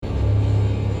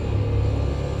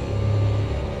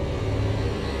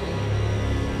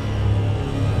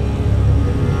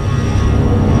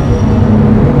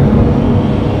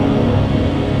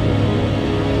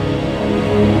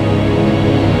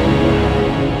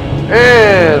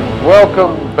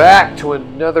Welcome back to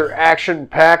another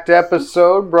action-packed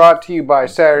episode brought to you by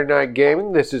Saturday Night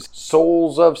Gaming. This is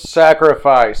Souls of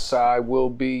Sacrifice. I will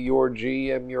be your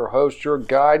GM, your host, your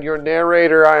guide, your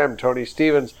narrator. I am Tony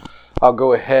Stevens. I'll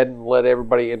go ahead and let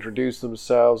everybody introduce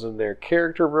themselves and their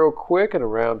character real quick in a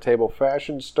roundtable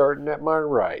fashion, starting at my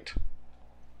right.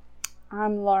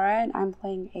 I'm Laura, and I'm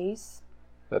playing Ace.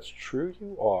 That's true,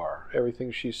 you are.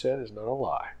 Everything she said is not a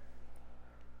lie.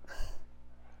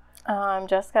 I'm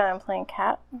Jessica, and I'm playing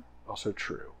Kat. Also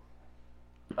true.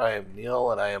 I am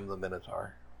Neil, and I am the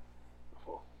Minotaur.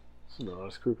 It's a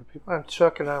nice group of people. I'm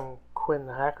Chuck, and I'm Quinn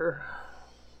the Hacker.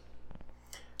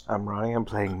 I'm Ronnie, I'm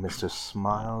playing Mr.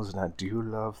 Smiles, and I do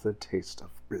love the taste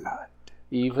of blood.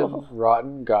 Even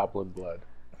rotten goblin blood.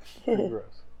 Pretty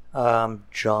gross. I'm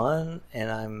John,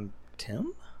 and I'm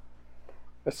Tim.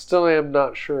 I still am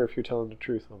not sure if you're telling the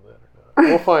truth on that or not.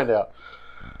 We'll find out.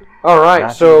 All right,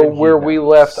 Not so even he where we knows.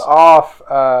 left off,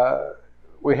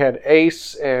 we had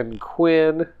Ace and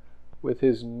Quinn with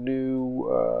his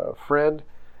new friend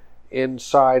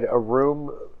inside a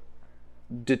room,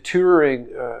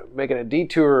 making a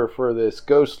detour for this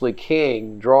ghostly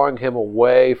king, drawing him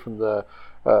away from the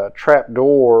trap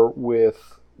door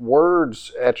with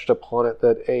words etched upon it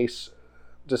that Ace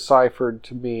deciphered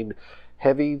to mean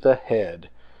heavy the head.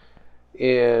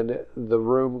 In the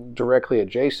room directly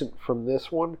adjacent from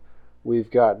this one, we've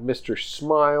got Mr.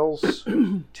 Smiles,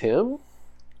 Tim,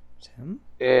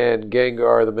 and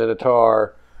Gengar the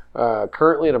Minotaur,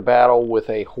 currently in a battle with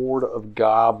a horde of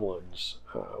goblins.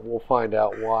 We'll find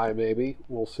out why, maybe.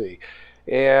 We'll see.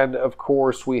 And, of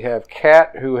course, we have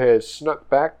Kat, who has snuck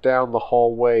back down the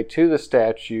hallway to the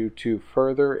statue to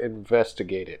further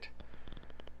investigate it.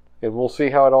 And we'll see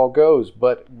how it all goes.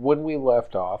 But when we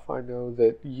left off, I know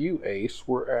that you, Ace,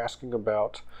 were asking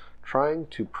about trying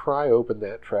to pry open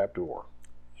that trapdoor.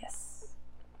 Yes.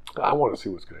 I want to see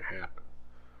what's going to happen.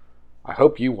 I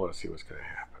hope you want to see what's going to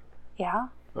happen. Yeah?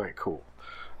 All right, cool.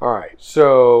 All right,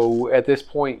 so at this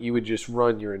point, you would just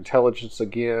run your intelligence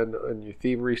again on your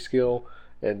thievery skill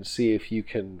and see if you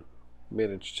can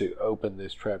manage to open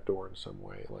this trapdoor in some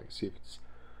way. Like, see if it's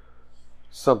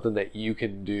something that you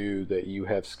can do, that you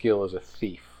have skill as a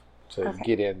thief to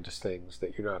get into things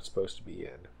that you're not supposed to be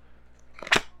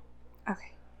in.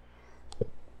 Okay.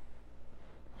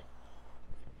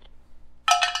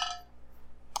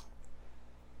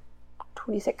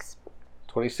 $26.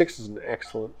 26 is an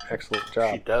excellent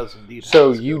job. She does indeed.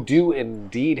 So have you skills. do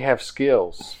indeed have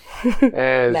skills.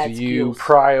 As That's you skills.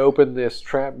 pry open this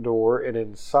trapdoor, and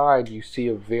inside you see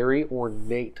a very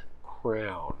ornate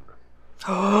crown.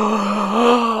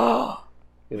 And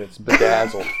it's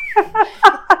bedazzled.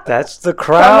 That's the Almost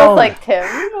crown. like Tim.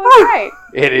 All right.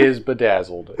 It is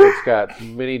bedazzled. It's got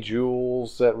many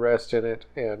jewels that rest in it,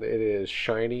 and it is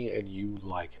shiny, and you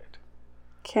like it.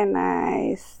 Can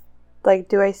I,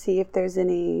 do I see if there's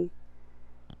any,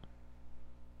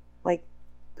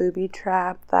 booby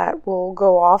trap that will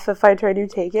go off if I try to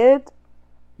take it?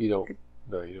 You don't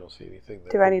see anything.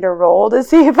 Do I need to roll to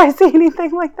see if I see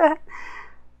anything like that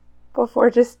before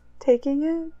just taking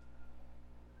it?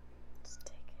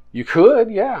 You could,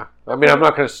 yeah. I mean, I'm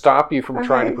not going to stop you from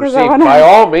trying to 'cause proceed. I wanna- By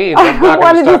all means, I I'm not going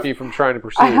wanna to stop just- you from trying to I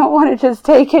proceed. don't want to just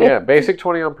take it. Yeah, basic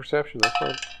 20 on perception, that's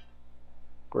fine.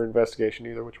 Or investigation,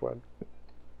 either which one.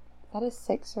 That is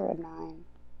 6 or a 9.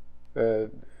 Uh,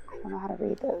 I don't know how to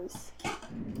read those.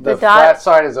 the dot- flat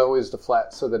side is always the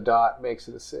flat, so the dot makes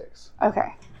it a 6.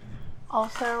 Okay.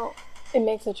 Also, it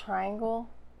makes a triangle.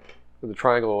 And the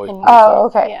triangle always And- points up. Oh,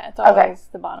 okay. Yeah, it's always Okay.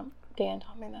 the bottom. Dan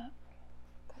taught me that.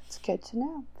 That's good to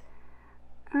know.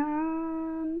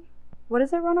 What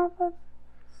does it run off of?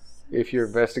 If you're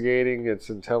investigating, it's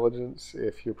intelligence.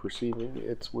 If you're perceiving,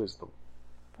 it's wisdom.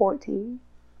 14.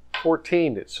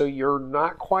 14. So you're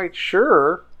not quite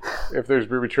sure if there's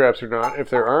booby traps or not. If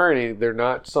there are any, they're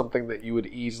not something that you would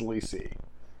easily see.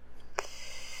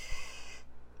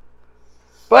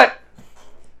 But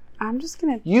I'm just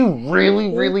going to... you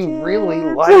really, really, Take really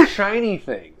it. like shiny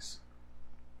things.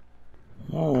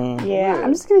 Yeah,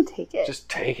 I'm just going to take it. Just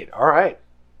take it. All right.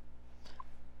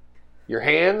 Your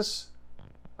hands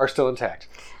are still intact.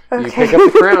 You Okay. pick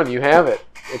up the crown. You have it.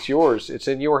 It's yours. It's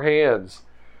in your hands.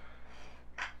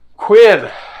 Quinn,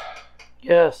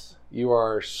 Yes. you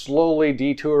are slowly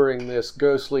detouring this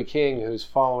ghostly king who's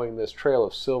following this trail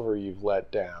of silver you've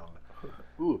let down.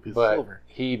 Ooh, a piece of But silver.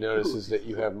 he notices that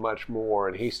you have much more,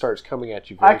 and he starts coming at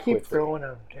you very I keep quickly. throwing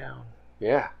them down.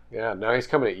 Yeah. Now he's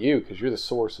coming at you because you're the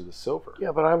source of the silver.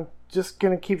 Yeah, but I'm just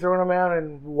going to keep throwing them out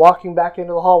and walking back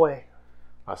into the hallway.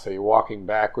 So you're walking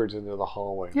backwards into the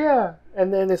hallway. Yeah,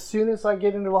 and then as soon as I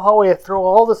get into the hallway, I throw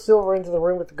all the silver into the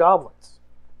room with the goblins.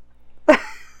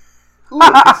 Ooh,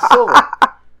 a piece of silver.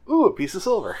 Ooh, a piece of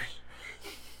silver.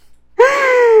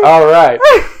 All right.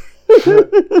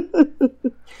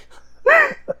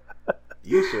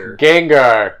 You, sir,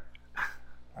 Gengar.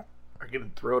 are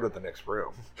getting thrown in the next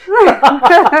room.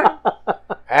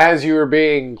 As you are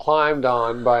being climbed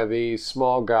on by these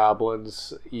small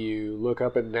goblins, you look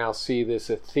up and now see this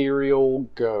ethereal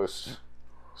ghost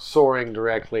soaring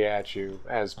directly at you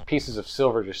as pieces of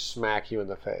silver just smack you in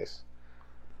the face.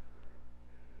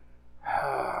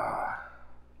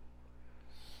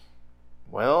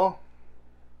 Well,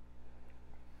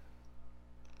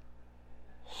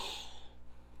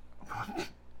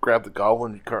 grab the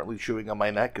goblin currently chewing on my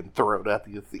neck and throw it at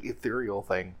the ethereal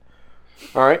thing.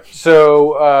 All right,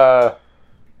 so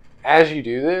as you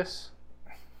do this,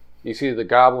 you see the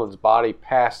goblin's body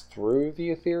pass through the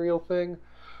ethereal thing,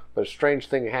 but a strange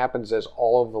thing happens as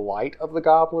all of the light of the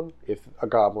goblin, if a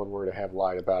goblin were to have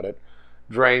light about it,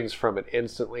 drains from it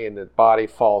instantly, and the body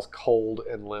falls cold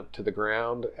and limp to the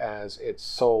ground as its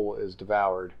soul is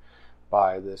devoured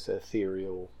by this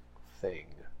ethereal thing.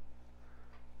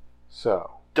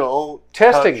 So, Don't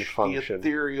Testing touch function. the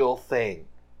ethereal thing.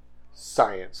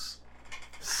 science.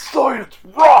 Science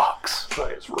rocks!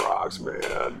 Science rocks,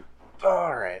 man.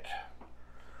 Alright.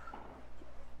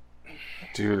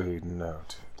 Duly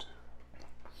noted.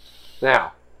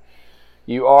 Now,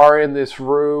 you are in this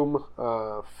room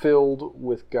filled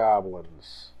with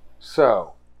goblins.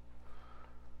 So,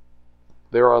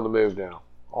 they're on the move now.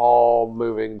 All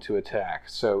moving to attack.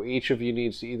 So each of you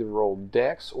needs to either roll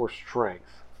Dex or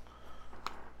Strength.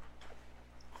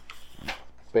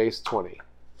 Base 20.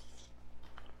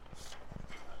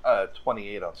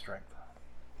 28 on strength.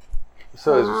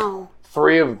 So as Wow.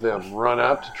 3 of them run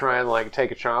up to try and like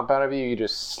take a chomp out of you, you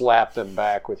just slap them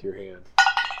back with your hand.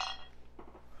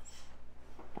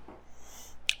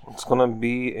 It's gonna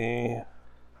be a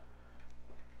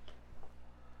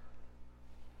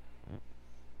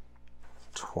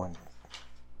 20.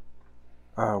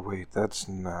 Oh wait, that's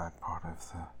not part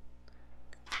of the.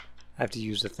 I have to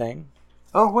use the thing.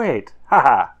 Oh wait,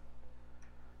 haha.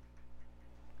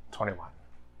 21.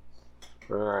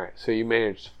 Alright, so you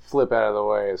manage to flip out of the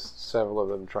way as several of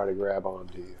them try to grab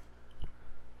onto you.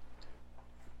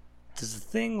 Does the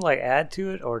thing like add to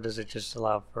it, or does it just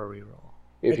allow for a reroll?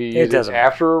 If you It use it doesn't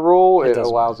after a roll, It it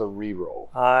doesn't allows a reroll.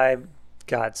 I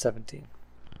got 17.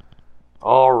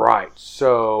 Alright,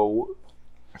 so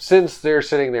since they're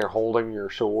sitting there holding your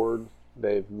sword,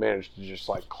 they've managed to just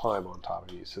like climb on top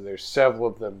of you. So there's several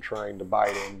of them trying to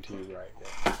bite into you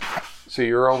right now. So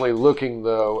you're only looking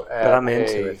though at But I'm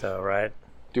into it though, right?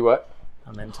 Do what?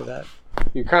 I'm into that.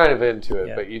 You're kind of into it,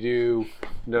 Yeah. but you do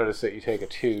notice that you take a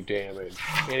 2 damage.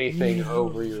 Anything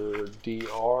over your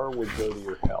DR would go to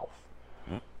your health.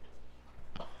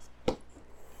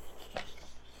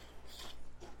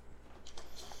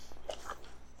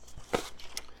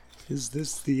 Is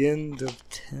this the end of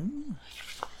Tim?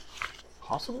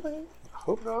 Possibly? I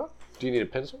hope not. Do you need a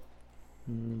pencil?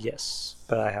 Yes,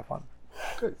 but I have one.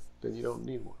 Good. Then you don't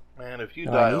need one. Man, if you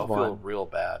No, I die, need I'll feel one. real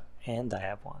bad. And I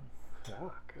have one.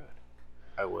 Ah, good.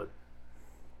 I would.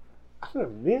 I'm gonna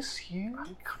miss you.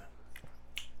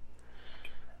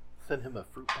 Send him a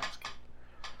fruit basket.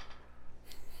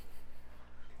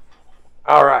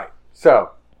 All right.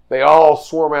 So they all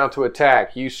swarm out to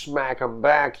attack. You smack them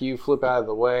back. You flip out of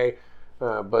the way.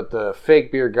 But the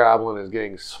fake beard goblin is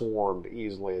getting swarmed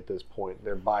easily at this point.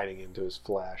 They're biting into his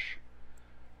flesh.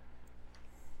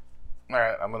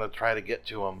 Alright, I'm gonna try to get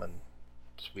to him and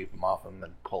sweep him off him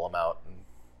and pull him out. And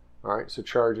All right. So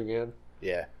charging in.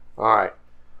 yeah. All right.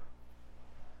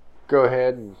 Go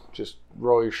ahead and just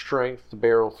roll your strength to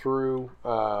barrel through.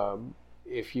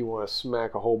 If you want to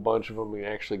smack a whole bunch of them and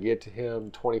actually get to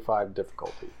him, 25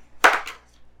 difficulty.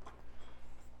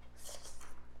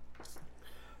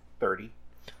 30.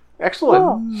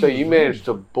 Excellent. So you managed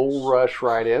to bull rush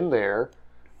right in there,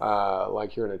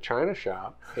 like you're in a china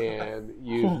shop, and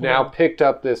you've now picked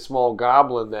up this small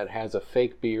goblin that has a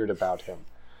fake beard about him,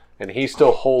 and he's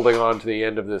still holding on to the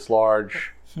end of this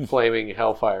large flaming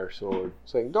hellfire sword,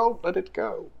 saying, "Don't let it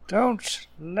go." Don't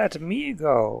let me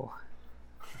go.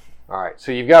 All right,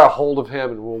 so you've got a hold of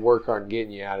him, and we'll work on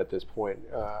getting you out at this point.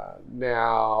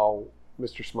 Now,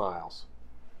 Mr. Smiles.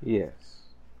 Yes.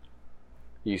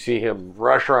 You see him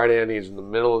rush right in. He's in the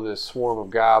middle of this swarm of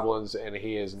goblins, and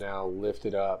he has now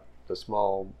lifted up the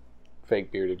small, fake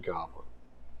bearded goblin.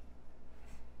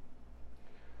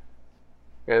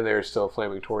 And there's still a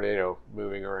flaming tornado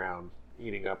moving around,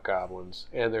 eating up goblins.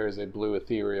 And there is a blue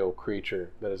ethereal creature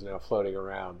that is now floating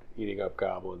around, eating up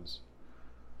goblins.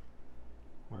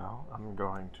 Well, I'm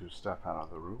going to step out of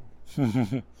the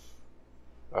room.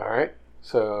 All right,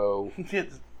 so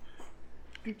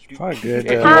It's probably good.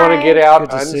 If you want to get out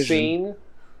Good unseen,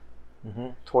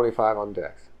 decision. 25 on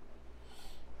dex.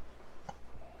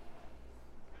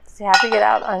 Does he have to get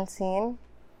out unseen?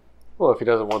 Well, if he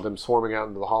doesn't want them swarming out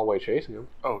into the hallway chasing him.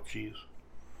 Oh, jeez.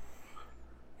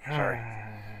 Sorry.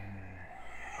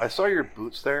 I saw your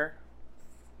boots there,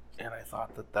 and I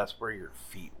thought that that's where your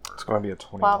feet were. It's going to be a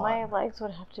 21. Well, my legs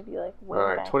would have to be like way All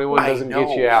right, back. 21 I doesn't know.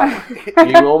 get you out.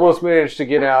 You almost managed to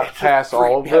get out past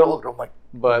all of them, I'm like,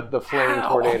 but the flaming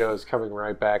tornado is coming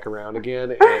right back around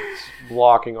again, and it's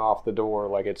blocking off the door,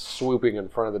 like it's swooping in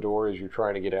front of the door as you're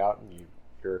trying to get out, and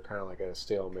you're kind of like at a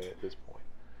stalemate at this point.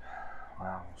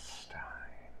 Wow, Stein.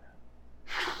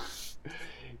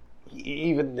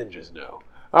 Even ninjas know.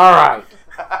 All right.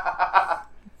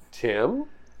 Tim,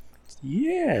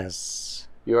 Yes.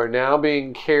 you are now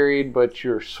being carried, but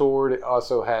your sword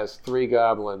also has 3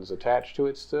 goblins attached to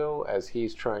it still, as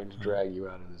he's trying to drag you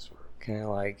out of this room. Can I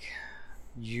like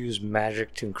use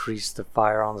magic to increase the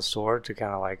fire on the sword to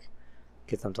kind of like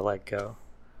get them to let go?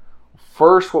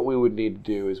 First, what we would need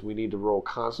to do is we need to roll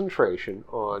concentration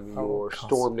on Oh, your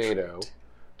Stormnado concentrate.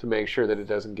 to make sure that it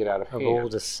doesn't get out of I hand.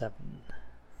 rolled a 7.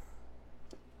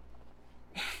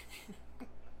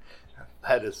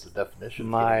 that is the definition.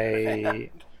 of My getting what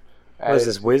Add is it-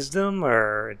 this? Wisdom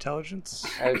or intelligence?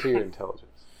 Add it to your intelligence.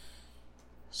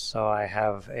 So I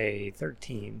have a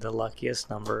 13, the luckiest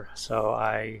number. So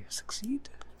I succeed.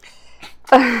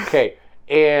 Okay,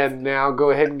 and now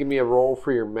go ahead and give me a roll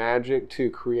for your magic to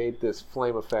create this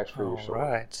flame effect for your All sword.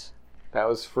 right. That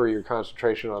was for your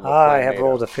concentration on the I have Flaminado.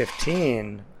 rolled a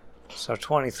 15, so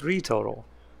 23 total.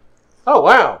 Oh,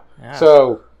 wow. Yeah.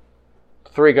 So,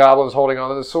 3 goblins holding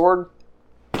onto the sword.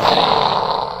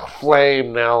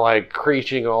 Flame now like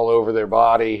creaching all over their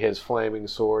body, his flaming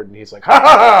sword, and he's like, ha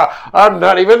ha ha! I'm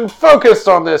not even focused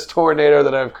on this tornado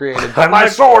that I've created, but my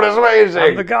sword is I'm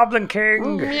amazing! the Goblin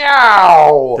King.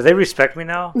 Meow! Do they respect me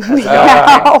now?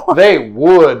 They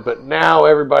would, but now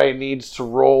everybody needs to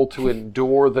roll to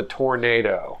endure the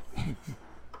tornado.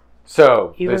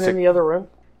 So, Even they in the other room?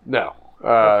 no.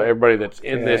 Everybody that's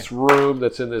in this room,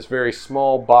 that's in this very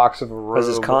small box of a room Is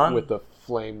this con? with the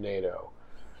flame NATO.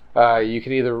 You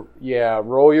can either,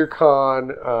 roll your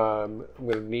con. I'm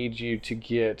going to need you to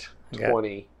get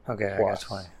 20 Okay, I got plus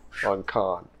 20. on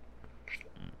con.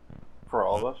 For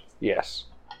all of us? Yes.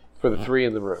 For the 3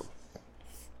 in the room.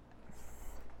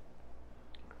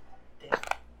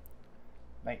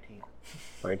 19.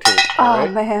 19. Oh, All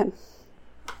right. man.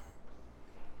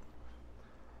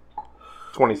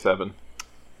 27.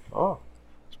 Oh.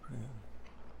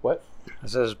 What? That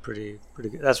says pretty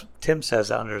good. That's Tim says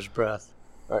that under his breath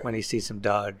Right. when he sees him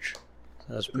dodge.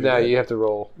 So that's pretty No, good. you have to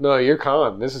roll. No, you're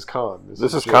con. This is con.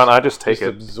 This is con. I just take just it.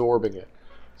 absorbing it.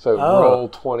 So Oh. roll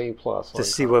 20 plus to on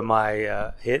see con what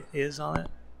my hit is on it.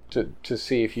 to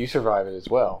see if you survive it as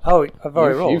well. Oh, I've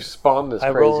already rolled. You've spawned this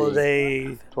I crazy rolled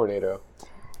a tornado.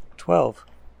 12.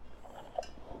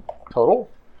 Total?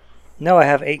 No, I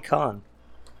have 8 con.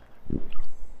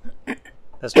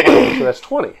 That's 20. So that's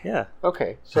 20. Yeah,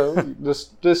 Okay, so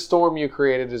this storm you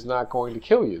created is not going to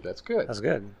kill you. That's good. that's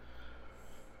good.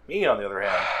 Me, on the other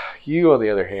hand, You, on the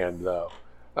other hand, though.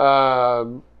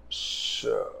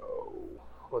 So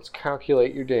let's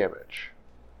calculate your damage.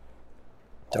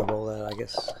 To roll that, I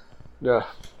guess. No,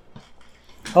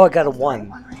 Oh, I got a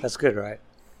 1. That's good, right?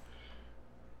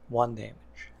 1 damage.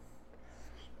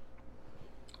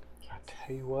 I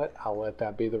tell you what, I'll let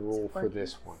that be the rule for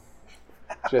this one.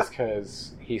 Just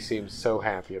because he seems so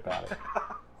happy about it.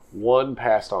 1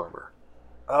 past armor.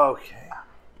 okay.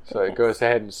 So it goes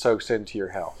ahead and soaks into your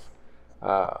health.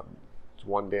 It's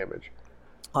 1 damage.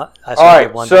 I All still right,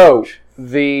 get 1 so damage.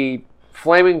 the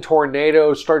flaming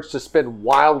tornado starts to spin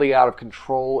wildly out of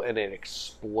control and it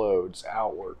explodes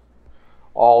outward.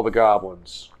 All the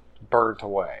goblins burnt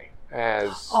away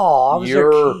as Oh, I was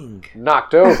their you're king.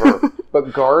 knocked over,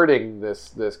 but guarding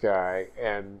this guy,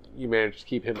 and you managed to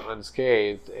keep him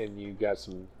unscathed, and you got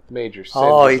some major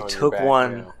singers Oh, he on your took back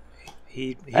one. now.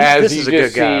 This As is you a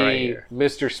just good guy see right here.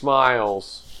 Mr.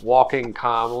 Smiles walking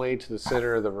calmly to the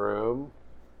center of the room,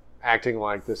 acting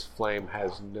like this flame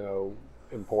has no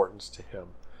importance to him.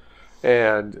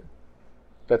 And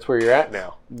that's where you're at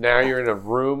now. Now you're in a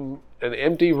room, an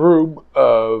empty room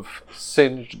of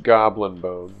singed goblin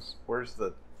bones. Where's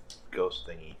the ghost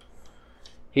thingy?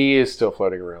 He is still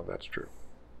floating around, that's true.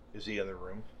 Is he in the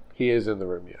room? He is in the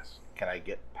room, yes. Can I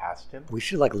get past him? We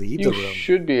should like leave You the room.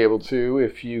 should be able to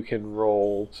if you can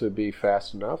roll to be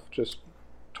fast enough. Just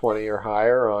 20 or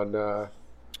higher on No,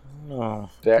 I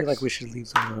Dex. feel like we should leave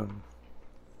the room.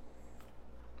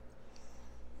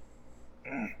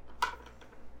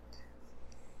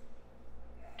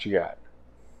 what you got.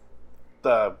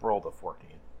 rolled a 14.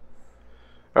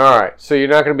 All right, so you're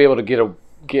not going to be able to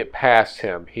get past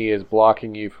him. He is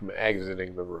blocking you from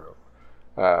exiting the room,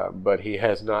 but he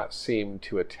has not seemed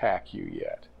to attack you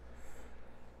yet.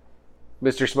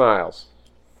 Mr. Smiles,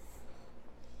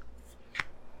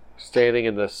 standing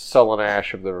in the sullen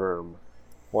ash of the room,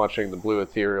 watching the blue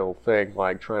ethereal thing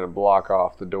like trying to block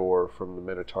off the door from the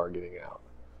Minotaur getting out.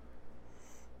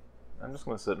 I'm just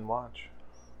going to sit and watch.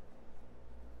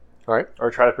 All right. Or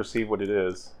try to perceive what it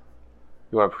is.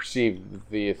 You want to perceive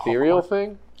the ethereal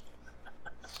thing?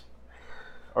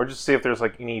 Or just see if there's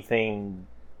like anything.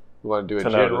 You want to do a To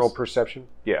general notice. perception?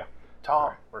 Yeah.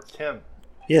 Tom or Tim.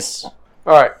 Yes.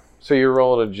 All right. So you're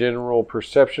rolling a general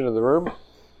perception of the room,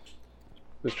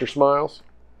 Mr. Smiles?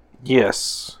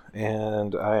 Yes.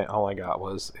 And all I got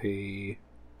was a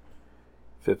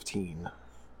 15.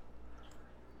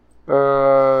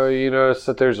 You notice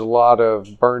that there's a lot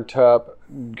of burnt up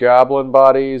goblin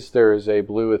bodies. There is a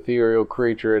blue ethereal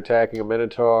creature attacking a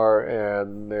minotaur,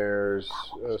 and there's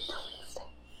a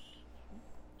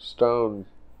stone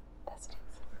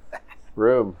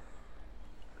room.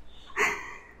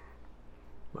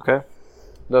 Okay.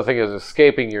 Nothing is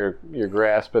escaping your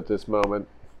grasp at this moment,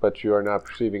 but you are not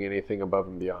perceiving anything above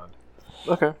and beyond.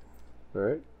 Okay. All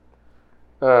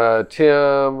right.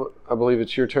 Tim, I believe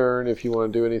it's your turn if you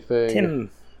want to do anything.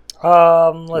 Tim.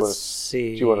 Let's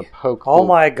see. Do you want to poke All the-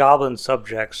 my goblin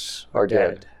subjects are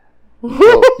dead.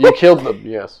 You killed them,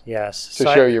 yes, Yes. to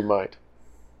so show your might.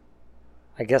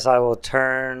 I guess I will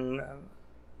turn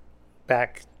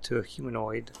back to a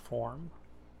humanoid form.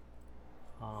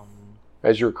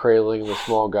 As you're cradling the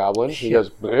small goblin, he goes,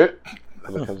 "Bleh,"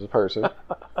 and becomes a person.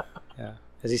 Yeah.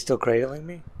 Is he still cradling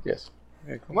me? Yes.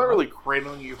 I'm not really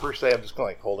cradling you per se. I'm just kind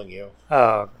of like holding you.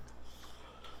 Oh,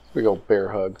 Big old bear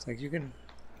hug. it's like you can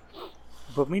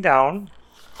put me down.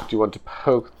 Do you want to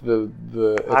poke the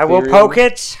I will ethereal? poke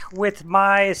it with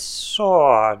my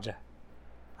sword.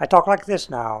 I talk like this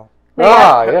now.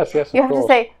 Ah, yes, yes, You of have to course.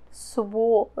 say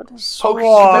sword.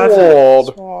 Sword.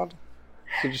 Sword. Sword.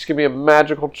 So just give me a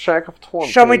magical check of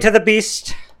 20. Show me to the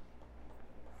beast.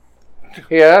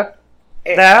 Yeah,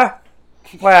 There.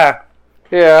 Where?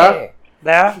 yeah.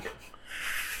 There.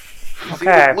 See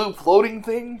Okay. the blue floating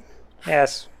thing?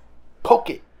 Yes. Poke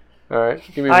it. All right.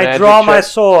 Give me a I magic draw my check.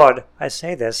 sword. I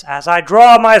say this as I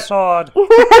draw my sword.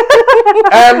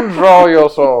 And draw your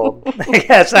sword.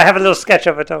 Yes, I have a little sketch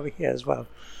of it over here as well.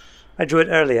 I drew it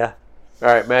earlier. All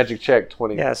right, magic check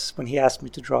 20. Yes, when he asked me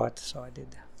to draw it, so I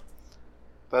did.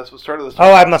 That's what started this.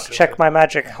 Oh, I must check my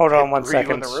magic. Hold on one Three you in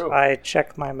second. the room. I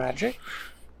check my magic.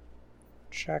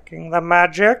 Checking the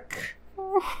magic.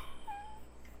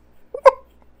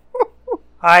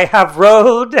 I have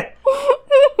rolled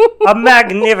a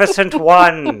magnificent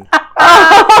one. And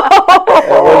what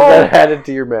is that added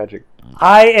to your magic?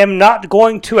 I am not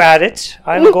going to add it.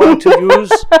 I'm going to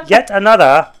use yet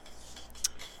another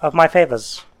of my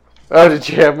favors, Oh, did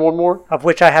you have one more? of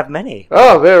which I have many.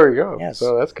 Oh, there we go. Yes.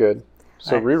 So that's good.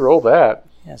 So I- re-roll that.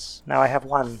 Yes, now I have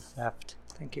one left.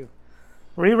 Thank you.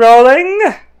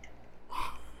 Rerolling.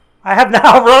 I have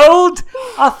now rolled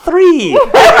a 3.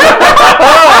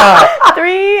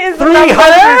 3 is the number.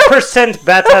 300%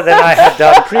 better than I had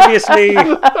done previously.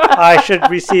 I should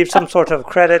receive some sort of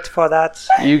credit for that.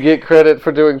 You get credit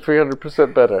for doing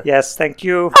 300% better. Yes, thank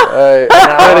you. I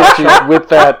credit you with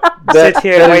that. Sit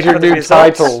here and that wait is your for the new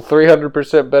results. title.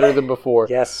 300% better than before.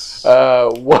 Yes.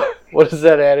 What is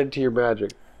that added to your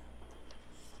magic?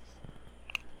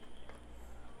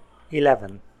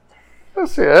 11.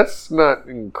 Let's see. That's not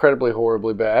incredibly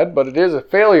horribly bad, but it is a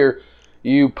failure.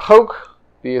 You poke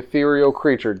the ethereal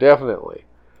creature, definitely.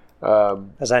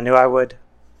 As I knew I would.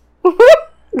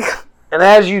 And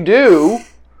as you do,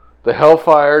 the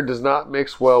hellfire does not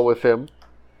mix well with him.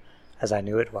 As I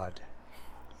knew it would.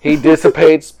 He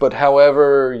dissipates, but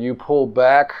however, you pull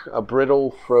back a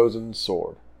brittle, frozen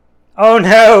sword. Oh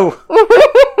no!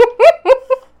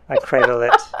 I cradle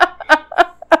it.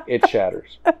 It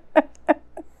shatters.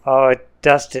 Oh, it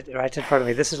dusted right in front of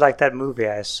me. This is like that movie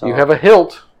I saw. You have a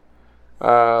hilt.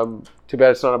 Too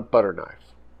bad it's not a butter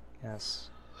knife. Yes.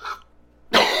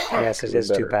 Yes, it is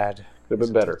too better. bad. Could have been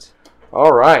Isn't better. it?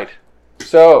 All right.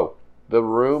 So, the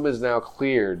room is now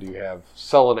cleared. You have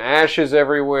sullen ashes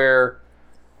everywhere,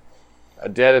 a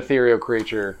dead ethereal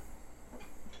creature,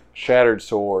 shattered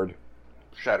sword,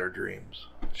 Shattered dreams.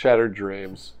 shattered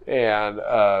dreams, and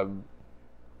a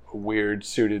weird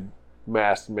suited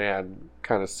masked man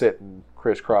kind of sitting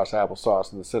crisscross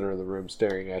applesauce in the center of the room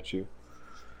staring at you.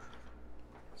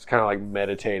 It's kind of like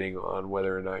meditating on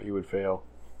whether or not you would fail.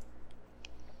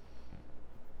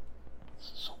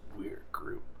 This is a weird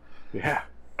group. Yeah.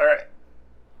 All right.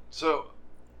 So,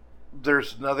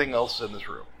 There's nothing else in this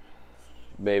room.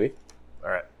 Maybe. All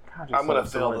right. God, I'm going to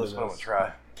just fail let this someone one. I'm do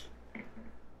going to try.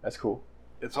 That's cool.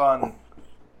 It's on...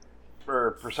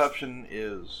 For perception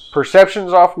is...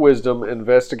 Perception's off wisdom.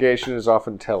 Investigation is off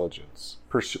intelligence.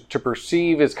 To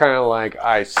perceive is kind of like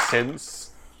I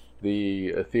sense the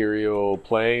ethereal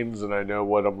planes and I know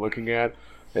what I'm looking at.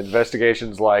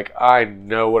 Investigation's like I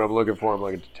know what I'm looking for. I'm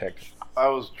like a detective. I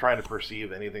was trying to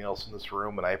perceive anything else in this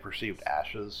room, and I perceived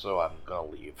ashes, so I'm going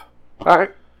to leave. All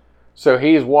right. So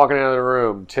he's walking out of the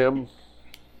room. Tim,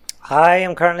 I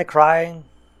am currently crying.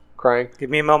 crying. Give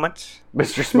me a moment.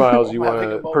 Mr. Smiles, you I'll want take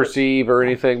a to moment. perceive or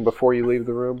anything before you leave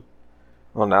the room?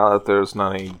 Well, now that there's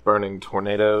not any burning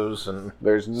tornadoes and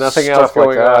There's nothing Stuff else like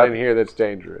going that. on in here that's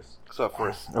dangerous. Except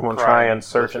for... I'm going to try and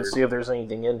search and see if there's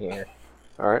anything in here.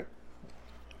 All right.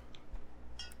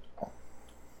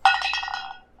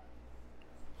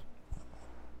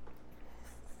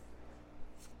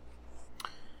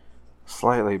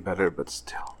 Slightly better, but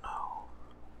still no.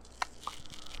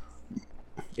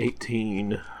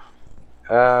 18.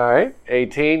 All right.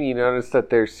 18, you notice that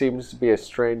there seems to be a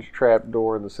strange trap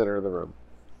door in the center of the room.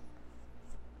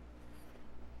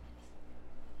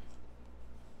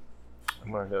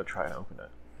 I'm going to go try and open it.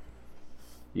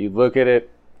 You look at it.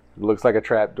 It looks like a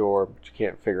trap door, but you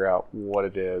can't figure out what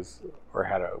it is or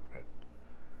how to open it.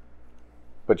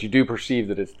 But you do perceive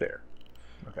that it's there.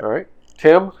 Okay. All right.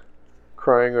 Tim,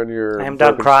 crying on your... I am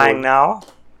done broken crying sword. now.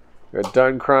 You're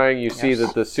done crying. You see Yes.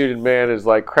 that the suited man is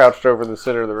like crouched over in the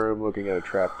center of the room looking at a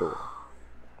trap door.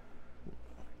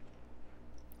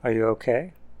 Are you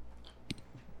okay?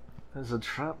 There's a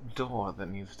trap door that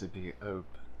needs to be opened.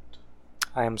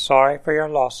 I am sorry for your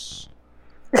loss.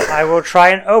 I will try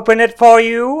and open it for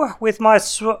you with my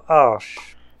oh,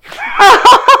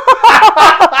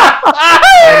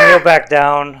 I kneel back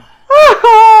down.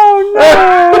 Oh no!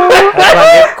 As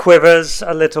my lip quivers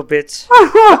a little bit.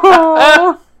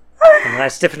 And then I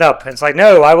stiffen up. And it's like,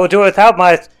 no, I will do it without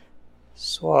my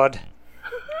sword.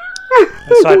 And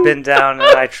so I bend down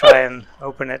and I try and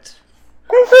open it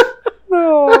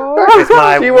No. with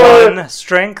my Do you wanna- one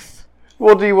strength.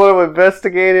 Well, do you want to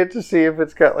investigate it to see if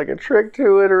it's got like a trick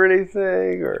to it or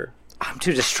anything? Or I'm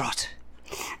too distraught.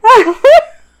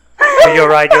 Oh, you're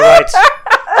right, you're right.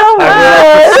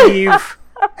 I will perceive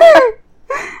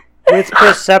with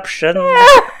perception.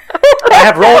 I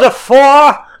have rolled a 4.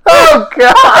 oh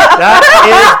god, That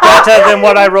is better than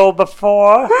what I rolled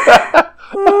before.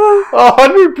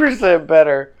 100%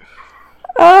 better.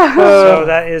 So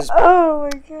that is Oh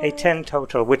my god. a 10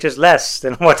 total, which is less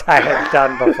than what I had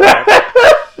done before.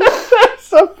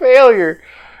 That's a failure.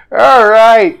 All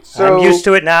right, so I'm used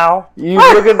to it now. you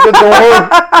look at the door,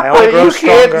 I only but grow you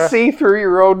stronger. can't see through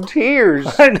your own tears.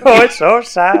 I know, it's so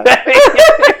sad.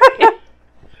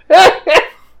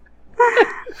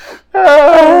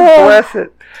 Oh, bless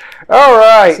it. All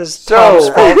right, This is Tom's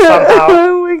so fault somehow.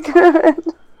 Oh my god.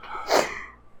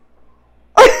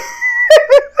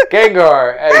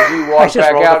 Gengar, as you I walk just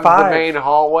back rolled a out into the 5. main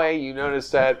hallway, you notice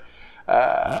that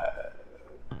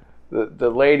the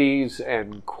ladies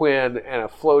and Quinn and a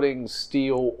floating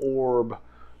steel orb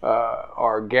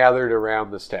are gathered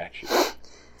around the statue.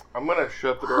 I'm going to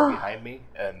shut the door behind me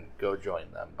and go join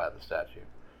them by the statue.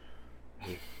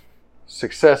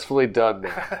 Successfully done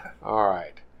now. All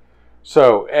right.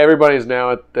 So everybody's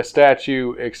now at the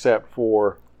statue except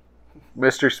for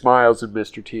Mr. Smiles and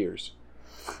Mr. Tears.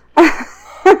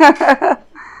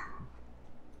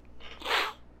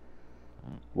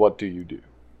 What do?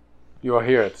 You are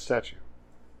here at the statue.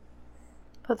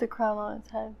 Put the crown on its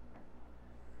head.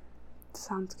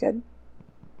 Sounds good.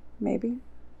 Maybe.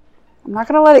 I'm not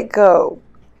gonna let it go.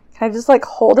 Can I just like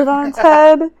hold it on its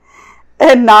head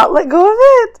and not let go of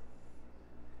it?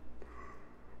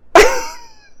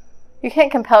 You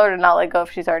can't compel her to not let go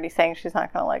if she's already saying she's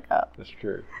not going to let go. That's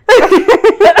true.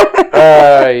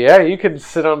 Yeah, you can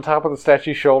sit on top of the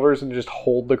statue's shoulders and just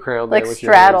hold the crown there Like with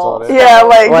your hands straddle. on it. Yeah,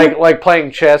 Like playing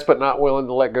chess, but not willing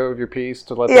to let go of your piece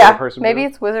to let the Yeah. other person. Maybe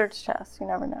move. it's wizard's chess. You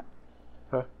never know.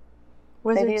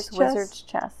 Wizard's Maybe it's chess? wizard's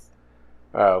chess.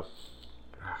 Oh,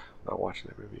 not watching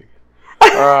that movie again.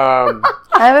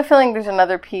 I have a feeling there's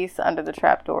another piece under the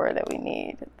trapdoor that we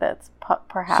need. That's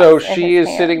perhaps. So in she his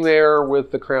is sitting hand. there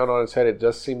with the crown on its head. It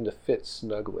does seem to fit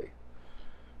snugly,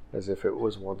 as if it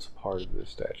was once a part of the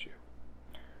statue.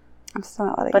 I'm still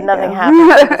not letting But it nothing go.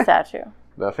 happened to the statue.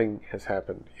 Nothing has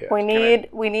happened yet. We need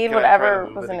can I whatever try to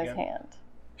move was it in his again? hand.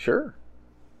 Sure.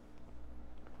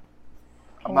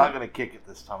 I'm not going to kick it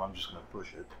this time. I'm just going to push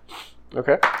it.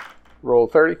 Okay. Roll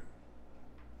 30.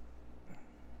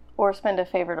 Or spend a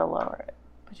favor to lower it.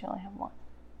 But you only have one.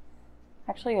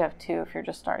 Actually, you have 2 if you're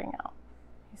just starting out.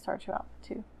 He starts you out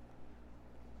with 2.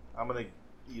 I'm going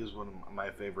to use one of my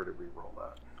favorite to re-roll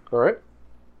that. All right.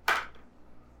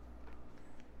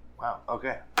 Wow,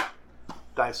 okay.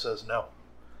 Dice says no.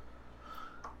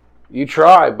 You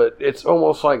try, but it's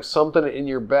almost like something in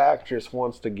your back just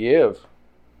wants to give.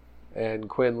 And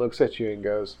Quinn looks at you and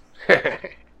goes,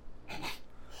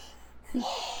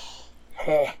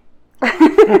 all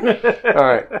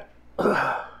right.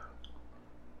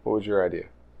 What was your idea?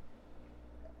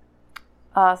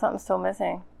 Something's still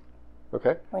missing.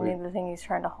 Okay. We need the thing he's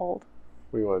trying to hold.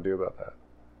 What do you want to do about that?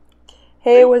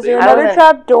 Hey, was there I another wasn't-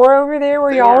 trap door over there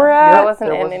where y'all were That at? wasn't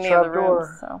there in was a any of the trap door.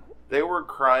 rooms, so. They were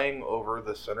crying over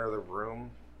the center of the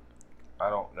room. I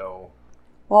don't know.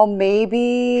 Well,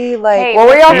 maybe, like... Hey, what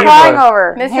were y'all Mr. crying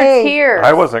over? Mr. Hey. Tears.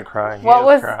 I wasn't crying. He What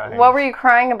was crying. what were you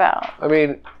crying about? I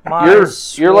mean, My you're like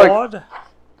sword?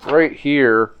 right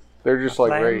here. They're just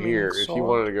like right Flaming here. If you sword.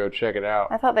 wanted to go check it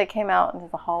out. I thought they came out into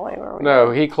the hallway where we No,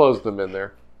 were. he closed them in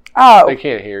there. Oh. They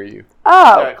can't hear you.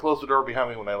 Yeah, Oh. I closed the door behind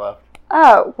me when I left.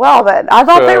 Oh, well then. I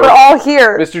thought they So- were all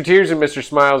here. Mr. Tears and Mr.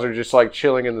 Smiles are just like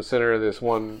chilling in the center of this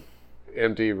one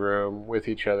empty room with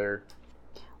each other.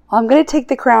 I'm going to take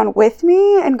the crown with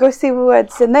me and go see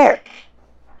what's in there.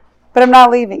 But I'm not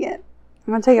leaving it.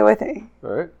 I'm going to take it with me. All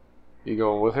right. You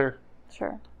going with her?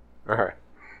 Sure. All right.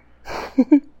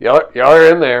 y'all are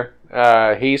in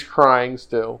there. He's crying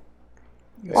still.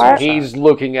 What? He's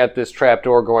looking at this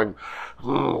trapdoor going,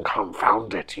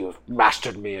 confound it, you've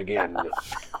mastered me again.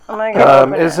 I'm gonna go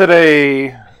open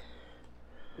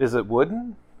Is it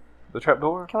wooden? The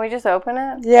trapdoor? Can we just open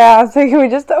it? Yeah, so can we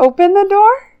just open the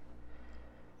door?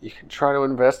 You can try to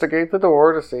investigate the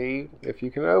door to see if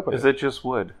you can open Is it just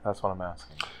wood? That's what I'm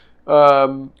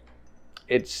asking.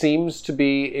 It seems to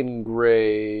be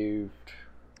engraved.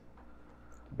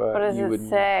 But What does you it would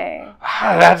say?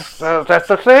 That's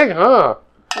the thing, huh?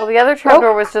 Well, the other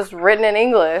trapdoor was just written in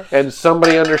English. And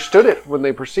somebody understood it when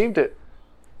they perceived it.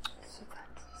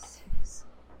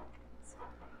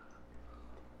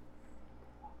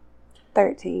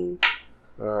 $13.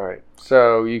 All right.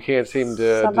 So you can't seem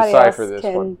to Somebody decipher else this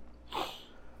can. one.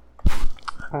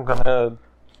 I'm gonna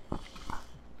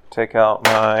take out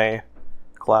my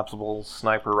collapsible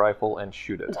sniper rifle and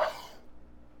shoot it.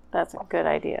 That's a good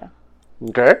idea.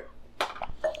 Okay.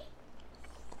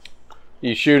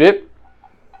 You shoot it.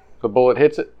 The bullet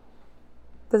hits it.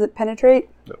 Does it penetrate?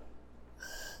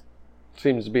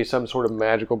 Seems to be some sort of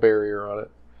magical barrier on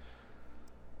it.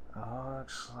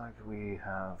 Looks like we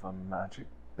have a magic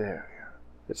barrier.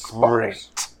 It's sparks.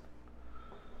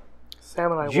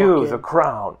 Sam and I You, walk the in.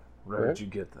 crown. Where Right. did you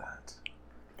get that?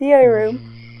 The other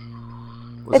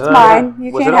room. Was It's it mine. Under,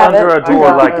 You was can't it have under it. a door I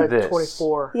got like a this?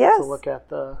 24 Yes. to look at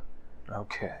the...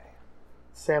 Okay.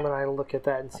 Sam and I look at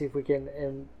that and see if we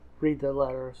can read the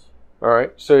letters. All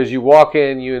right. So as you walk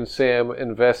in, you and Sam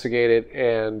investigate it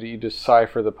and you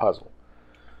decipher the puzzle.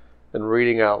 And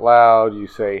reading out loud, you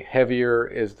say, "Heavier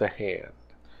is the hand."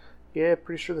 Yeah,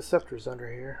 pretty sure the scepter's under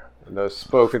here. And those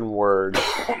spoken words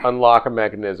unlock a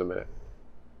mechanism in it.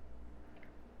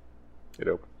 It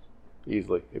opens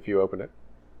easily if you open it.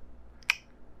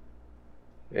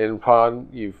 In upon,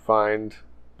 you find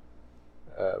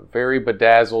a very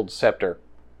bedazzled scepter.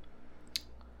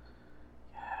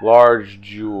 Large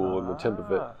jewel in the tip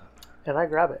of it. And I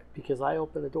grab it because I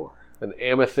open the door. An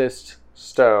amethyst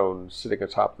stone sitting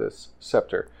atop this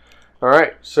scepter. All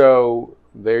right, so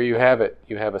there you have it.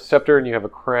 You have a scepter and you have a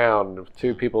crown of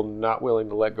two people not willing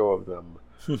to let go of them.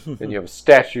 And you have a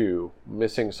statue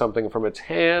missing something from its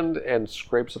hand and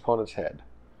scrapes upon its head.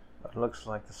 It looks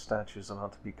like the statue's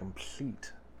about to be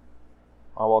complete.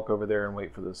 I'll walk over there and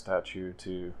wait for the statue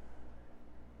to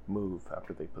move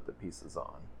after they put the pieces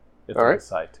on. If All they right.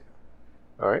 decide to.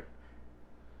 All right.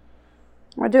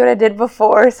 I'm going to do what I did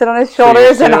before. Sit on his So you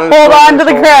shoulders sit and on his hold on to shoulders,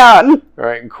 the hold- crown. All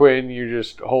right, and Quinn, you're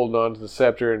just holding on to the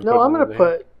scepter and No, I'm going to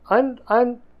put...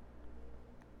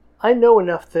 I know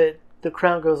enough that the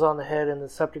crown goes on the head and the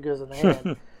scepter goes in the hand.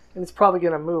 And it's probably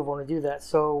going to move when we do that.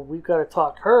 So we've got to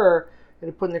talk her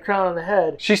into putting the crown on the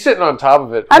head. She's sitting on top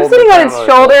of it. I'm holding sitting the on crown its her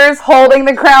shoulders, holding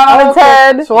the crown on its Okay,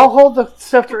 head. So I'll hold the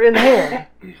scepter in hand.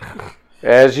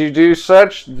 As you do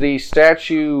such, the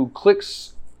statue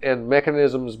clicks and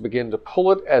mechanisms begin to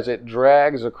pull it as it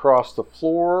drags across the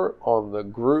floor on the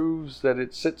grooves that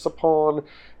it sits upon,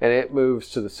 and it moves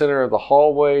to the center of the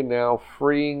hallway, now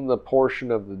freeing the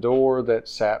portion of the door that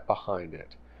sat behind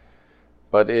it.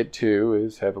 But it too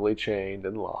is heavily chained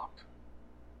and locked.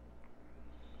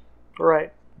 All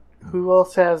right. Who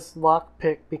else has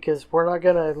lockpick? Because we're not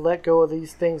going to let go of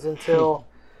these things until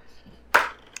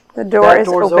The door that is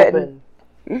door's open.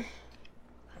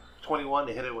 21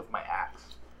 to hit it with my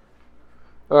axe.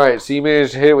 All right, so you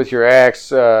managed to hit it with your axe.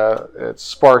 It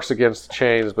sparks against the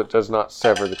chains, but does not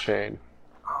sever the chain.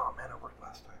 Oh man, it worked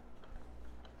last time.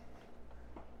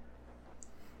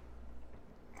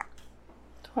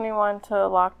 21 to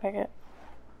lockpick it.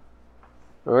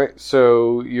 All right,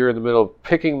 so you're in the middle of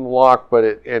picking the lock,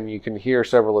 and you can hear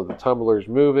several of the tumblers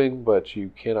moving, but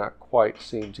you cannot quite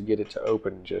seem to get it to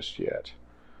open just yet.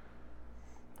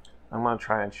 I'm gonna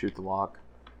try and shoot the lock.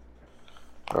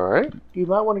 All right. You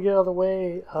might want to get out of the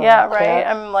way. Yeah, right? Cat.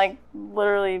 I'm like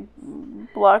literally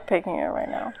lockpicking it right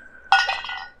now.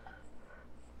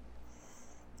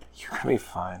 You're gonna be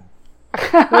fine.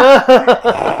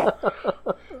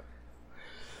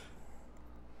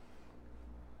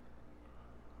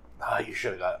 Oh, you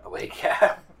should have got away,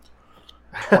 Cat.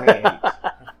 28.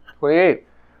 28.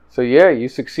 So yeah, you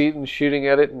succeed in shooting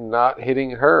at it and not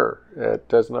hitting her. It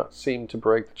does not seem to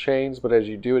break the chains, but as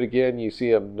you do it again, you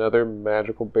see another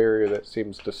magical barrier that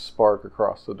seems to spark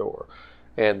across the door.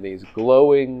 And these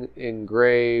glowing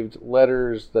engraved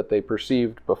letters that they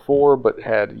perceived before but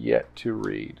had yet to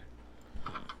read.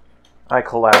 I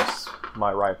collapse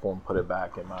my rifle and put it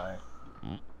back in my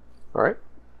All right.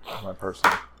 person.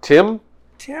 Tim?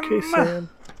 Tim, Okay, Sam.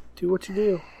 Do what you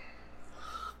do.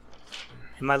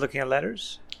 am I looking at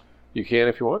letters? You can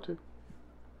if you want to.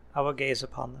 I will gaze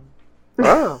upon them.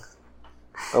 Ah.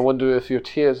 I wonder if your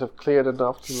tears have cleared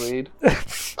enough to read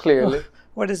clearly.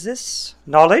 What is this?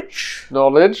 Knowledge?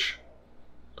 Knowledge?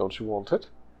 Don't you want it?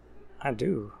 I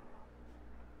do.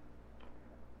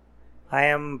 I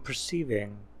am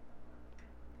perceiving.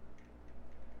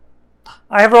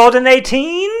 I have rolled an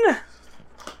 18.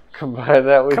 Combine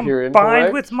that with your intellect.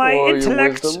 Combined with my or your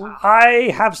intellect, wisdom?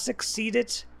 I have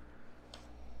succeeded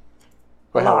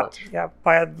By a how lot. much? Yeah,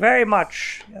 by very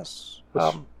much. Yes.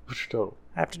 What's your total?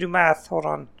 I have to do math. Hold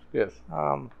on. Yes.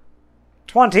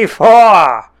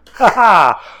 24.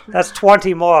 Haha. That's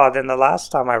 20 more than the last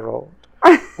time I rolled.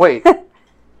 Wait.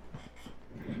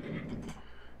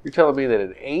 You're telling me that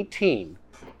an 18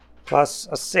 Plus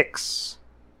a 6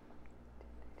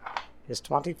 is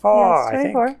 24, I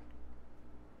think.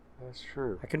 That's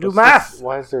true. I can do math.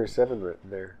 Why is there a 7 written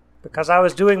there? Because I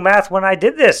was doing math when I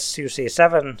did this, you see.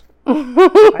 7.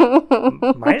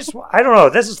 Minus 1. I don't know.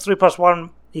 This is 3 plus 1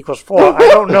 equals 4. I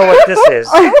don't know what this is.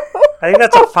 I think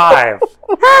that's a 5.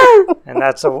 And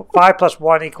that's a 5 plus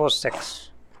 1 equals 6.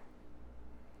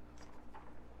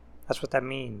 That's what that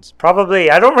means. Probably.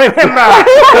 I don't remember.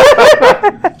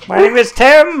 My name is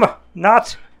Tim,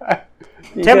 not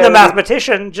Tim the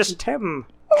mathematician, just Tim.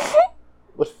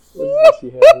 What is this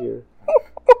you have here?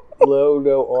 Low,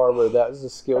 no armor. That was the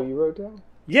skill you wrote down?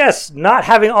 Yes, not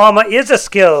having armor is a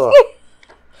skill.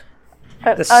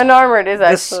 Unarmored is The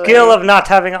actually skill of not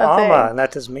having armor, thing. and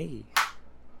that is me.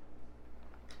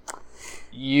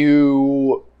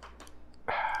 You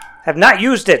Have not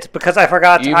used it because I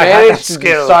forgot you I had that managed to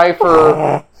skill.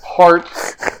 decipher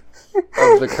parts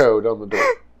of the code on the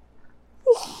door.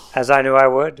 As I knew I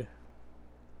would.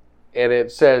 And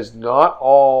it says, not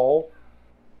all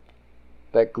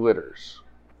that glitters.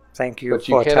 Thank you But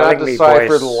you for cannot telling me, decipher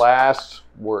boys. the last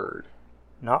word.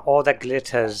 Not all that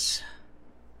glitters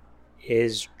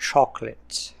is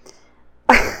chocolate.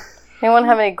 Anyone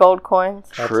have any gold coins?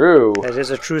 True. That is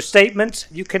a true statement.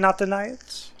 You cannot deny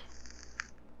it.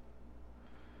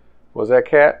 Was that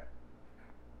Cat?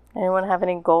 Anyone have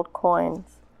any gold coins?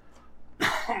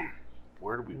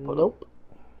 Where do we put Nope.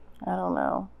 I don't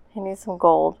know. He needs some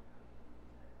gold.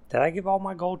 Did I give all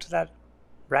my gold to that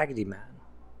raggedy man?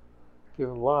 Give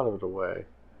a lot of it away.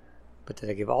 But did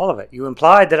I give all of it? You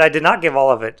implied that I did not give all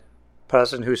of it.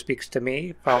 Person who speaks to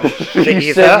me from the You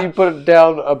ether. said you put it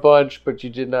down a bunch, but you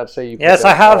did not say you put Yes, it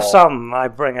I have all. some. I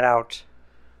bring it out.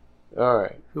 All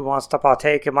right. Who wants to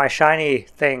partake in my shiny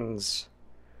things?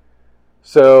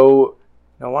 So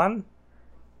No one?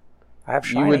 I have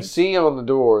shiny. you would see on the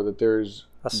door that there's,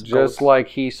 That's just gold. like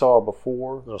he saw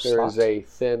before, Little there is slot. a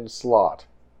thin slot.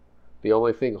 The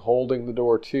only thing holding the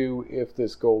door to, if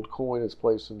this gold coin is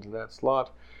placed into that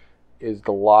slot, is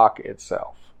the lock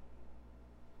itself.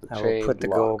 The I will chained put the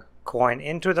lock. gold coin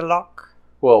into the lock.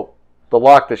 Well, the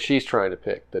lock that she's trying to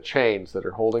pick, the chains that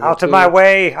are holding Out it of to my it.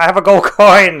 way. I have a gold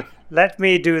coin. Let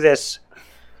me do this,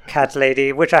 cat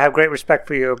lady, which I have great respect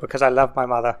for you because I love my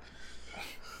mother.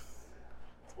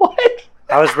 What?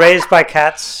 I was raised by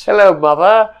cats. Hello,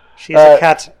 mother. She's a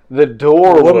cat, The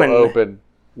door Woman. will open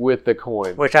with the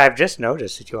coin, which I've just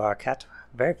noticed that you are a cat.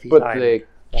 Very but feline. the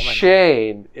woman.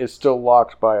 chain is still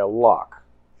locked by a lock.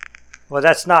 Well,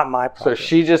 that's not my So problem.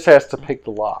 she just has to pick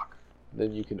the lock.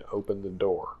 Then you can open the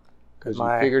door. Because you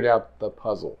My- figured out the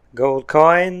puzzle. Gold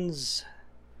coins.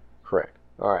 Correct.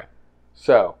 All right.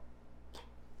 So,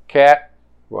 Cat,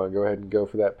 Want to go ahead and go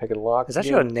for that pick and lock? Is that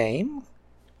again? your name?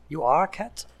 You are a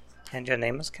cat? And your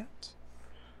name is Cat?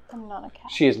 I'm not a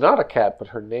cat. She is not a cat, but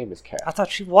her name is Cat. I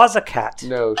thought she was a cat.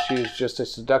 No, she is just a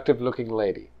seductive-looking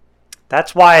lady.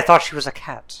 That's why I thought she was a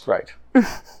cat. Right.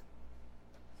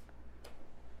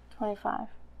 25.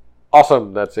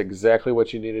 Awesome. That's exactly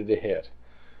what you needed to hit.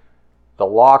 The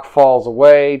lock falls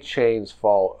away, chains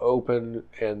fall open,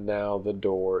 and now the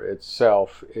door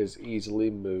itself is easily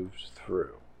moved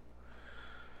through.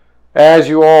 As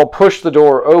you all push the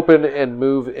door open and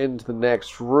move into the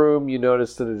next room, you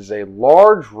notice that it is a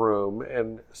large room,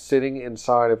 and sitting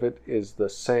inside of it is the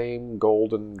same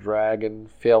golden dragon,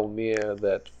 Felmir,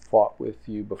 that fought with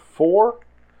you before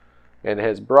and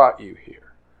has brought you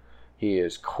here. He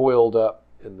is coiled up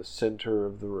in the center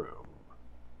of the room.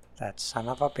 That son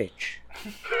of a bitch.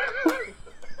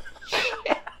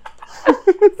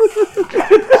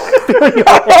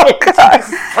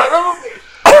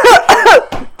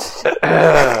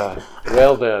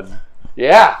 Well done.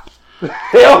 Yeah.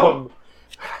 Him.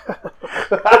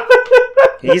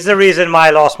 He's the reason why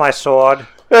I lost my sword.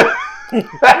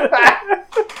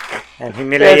 And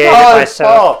humiliated It's all his myself.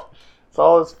 fault. It's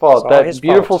all his fault. It's all That his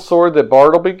beautiful fault. sword that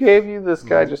Bartleby gave you, this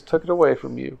guy just took it away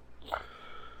from you.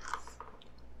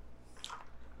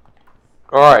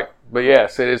 Alright, but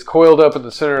yes, it is coiled up in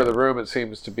the center of the room. It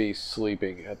seems to be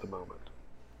sleeping at the moment.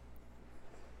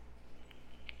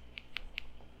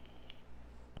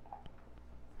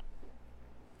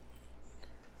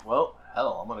 Well,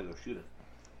 hell, I'm gonna go shoot it.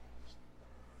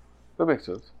 That makes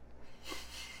sense. That's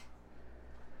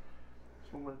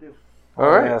what I'm gonna do.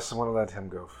 Alright. Yes, I want to let him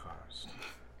go first.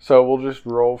 So we'll just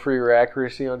roll for your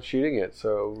accuracy on shooting it.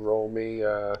 So roll me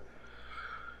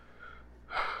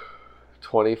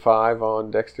 25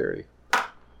 on dexterity.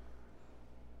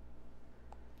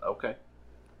 Okay.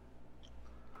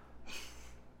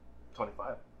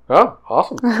 25. Oh,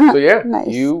 awesome. So yeah, Nice.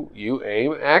 you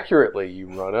aim accurately. You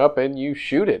run up and you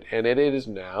shoot it, and it is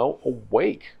now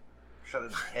awake. Shot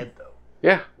its head, though.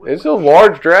 Yeah, it's a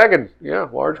large dragon. Yeah,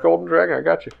 large golden dragon. I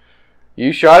got you.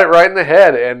 You shot it right in the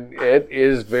head, and it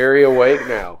is very awake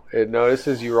now. It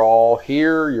notices you're all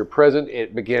here, you're present.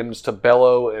 It begins to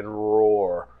bellow and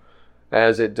roar.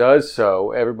 As it does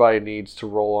so, everybody needs to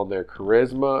roll on their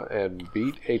charisma and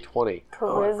beat a 20.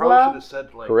 Oh, I probably should Charisma? have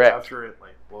said, like, Correct. after it,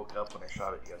 like, woke up when I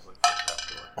shot it, you guys looked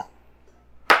for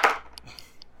that door.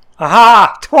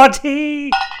 Aha!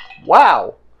 20!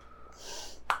 Wow.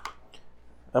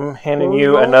 I'm handing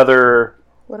you another,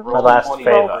 What my about last 20.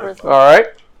 favor. All right.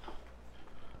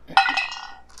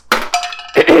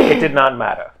 It did not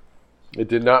matter. It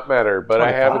did not matter, but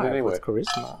I have it 25 anyway. with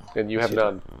charisma. And you have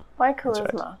none. Why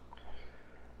charisma?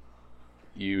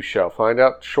 You shall find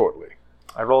out shortly.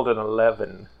 I rolled an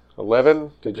 11. 11. Did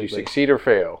you Completely. succeed or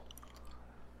fail?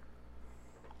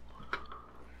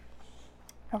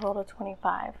 I rolled a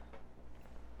 25.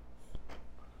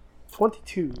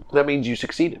 22. That means you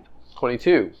succeeded.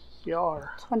 22.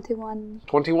 Yar. 21?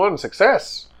 21.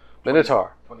 Success.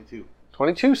 Minotaur. 22.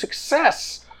 22.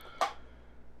 Success.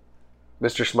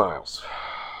 Mr. Smiles.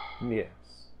 Yes.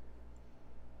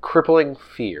 Crippling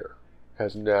fear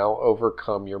has now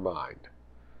overcome your mind.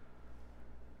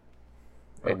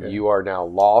 And Okay. you are now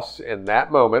lost in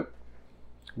that moment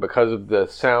because of the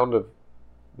sound of.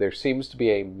 There seems to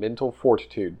be a mental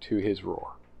fortitude to his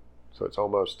roar. So it's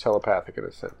almost telepathic in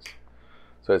a sense.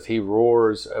 So as he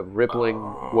roars, a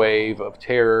rippling wave of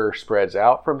terror spreads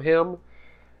out from him,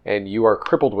 and you are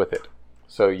crippled with it.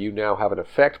 So you now have an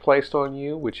effect placed on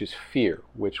you, which is fear,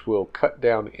 which will cut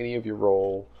down any of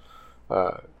your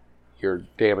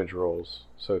damage rolls.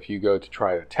 So if you go to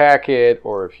try to attack it,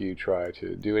 or if you try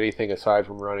to do anything aside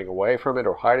from running away from it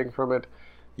or hiding from it,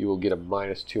 you will get a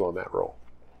 -2 on that roll.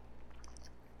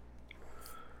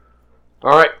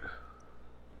 All right.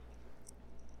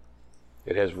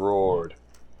 It has roared.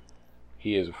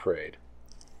 He is afraid.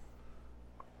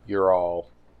 You're all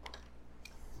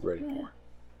ready for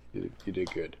it. You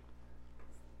did good.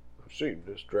 I've seen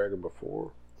this dragon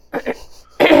before.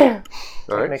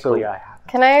 All right, Technically, so I have.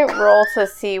 Can I roll to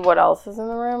see what else is in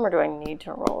the room, or do I need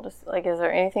to roll to like? Is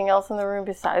there anything else in the room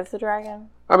besides the dragon?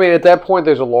 I mean, at that point,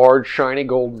 there's a large, shiny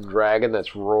golden dragon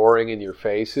that's roaring in your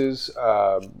faces.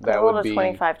 I That rolled would a be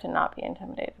 25 to not be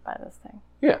intimidated by this thing.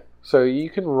 yeah. So you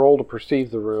can roll to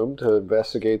perceive the room, to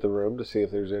investigate the room, to see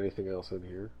if there's anything else in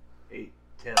here. 8,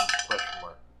 10, question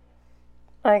mark.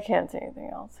 I can't see anything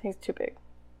else. He's too big.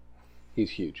 He's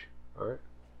huge. All right.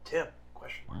 Tim,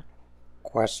 question mark.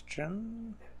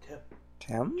 Question? Tim.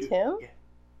 Tim? Tim? Yeah.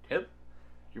 Tim?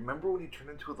 You remember when he turned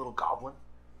into a little goblin?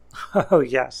 Oh,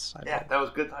 yes. Yeah, that was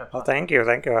good time. Oh, thank you,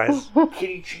 guys. Can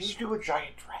he change to a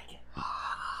giant dragon?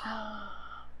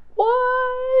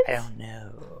 What? I don't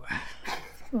know.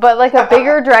 But like a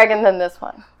bigger dragon than this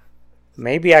one.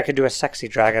 Maybe I could do a sexy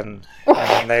dragon, and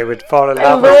then they would fall in And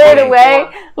love lure with it me. away.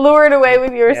 Lure it away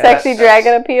with your Yes. sexy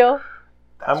dragon appeal.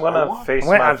 I'm gonna face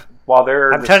Wait, my while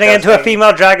they're. I'm turning into a discussing,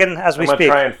 female dragon as we I'm gonna speak.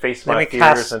 try and face Let my me fears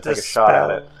cast and take a this shot at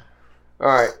spell. it. All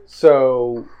right,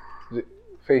 so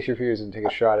face your fears and take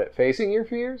a shot at facing your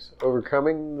fears,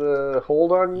 overcoming the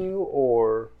hold on you,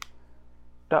 or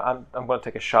No, I'm going to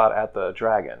take a shot at the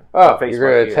dragon. oh, Face you're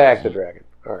my going to fears. attack the dragon.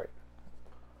 All right.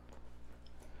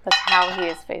 That's how he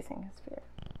is facing his fear.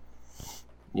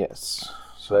 Yes.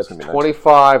 So that's gonna be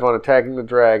 25 on attacking the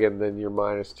dragon, then you're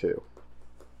 -2.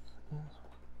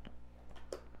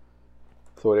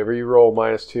 So whatever you roll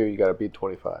 -2, you got to beat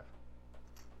 25.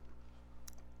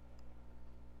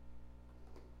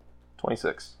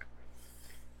 26.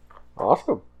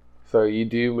 Awesome. So you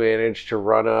do manage to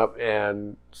run up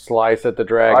and slice at the Oh,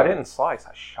 dragon. I didn't slice.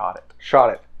 I shot it.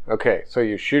 Shot it. Okay, so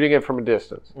you're shooting it from a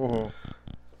distance. Mm-hmm.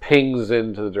 Pings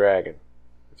into the dragon.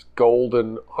 Its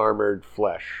golden armored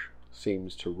flesh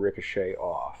seems to ricochet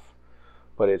off,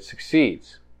 but it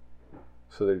succeeds.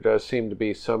 So there does seem to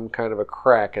be some kind of a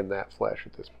crack in that flesh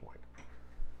at this point.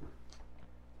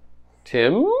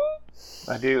 Tim?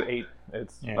 I do 8.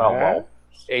 It's Yeah. oh well,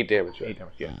 8 damage. 8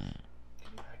 damage. Yeah.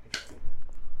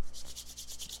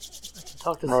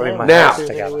 Talk to Rolling Sam. my Now, See if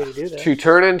there's any way to do that. To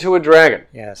turn into a dragon,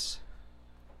 Yes.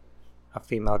 A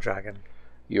female dragon.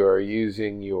 you are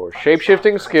using your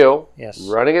shape-shifting skill, Yes.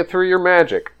 running it through your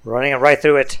magic. Running it right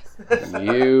through it.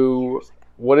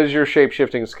 What is your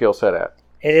shape-shifting skill set at?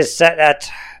 It is set at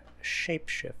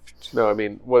shapeshift. No, I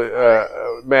mean,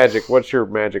 what magic? What's your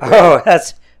magic? Oh,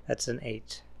 that's an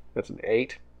 8. That's an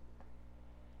 8.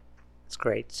 It's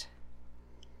great.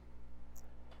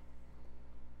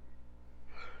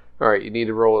 All right, you need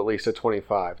to roll at least a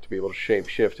 25 to be able to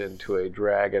shapeshift into a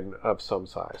dragon of some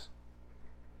size.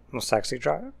 A sexy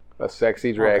dragon. A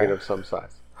sexy dragon Okay. of some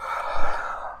size.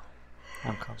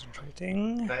 I'm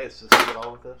concentrating. Can I assist you at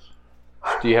all with this?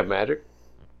 Do you have magic?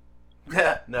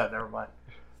 No, never mind.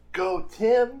 Go,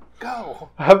 Tim, go.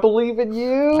 I believe in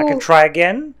you. I can try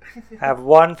again. I have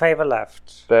one favor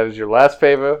left. That is your last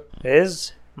favor. It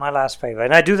is my last favor.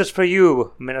 And I do this for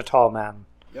you, Minotaur man.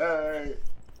 Yay.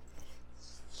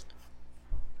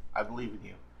 I believe in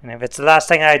you. And if it's the last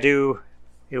thing I do,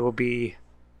 it will be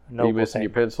a Are noble you missing thing.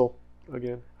 your pencil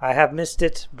again? I have missed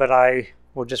it, but I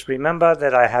will just remember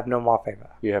that I have no more favor.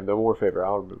 You have no more favor.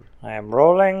 I'll remove it. I am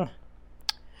rolling.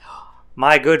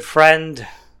 My good friend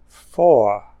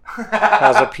 4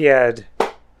 has appeared.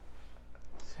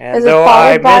 And Is it though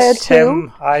I followed by a missed 2?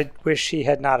 him, I wish he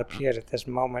had not appeared at this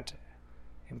moment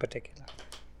in particular.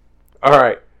 All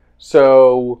right.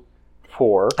 So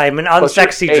 4. I'm an Plus your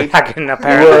unsexy 8. dragon, You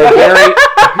apparently. are very.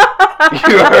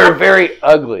 You are very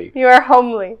ugly, You are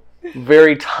homely.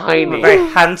 very I'm tiny a very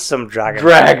handsome dragon.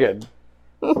 dragon.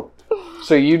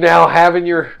 So you now have in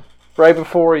your right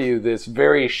before you this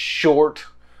very short,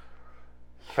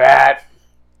 fat,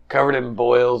 covered in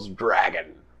boils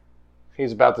dragon.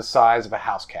 He's about the size of a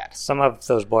house cat. Some of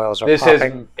those boils are This has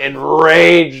popping.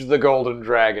 enraged the golden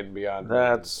dragon beyond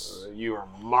That's- means. You are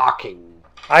mocking.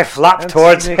 I flop That's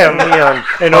towards making him me in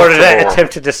order to uncomfortable.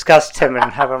 attempt to disgust him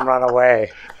and have him run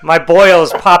away. My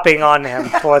boils popping on him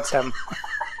towards him.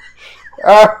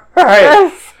 All right.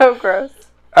 That's so gross.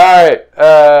 All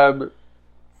right.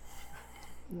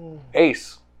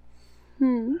 Ace,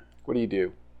 what do you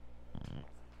do?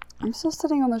 I'm still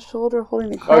sitting on the shoulder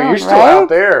holding the crown, Oh, you're still right? out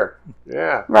there.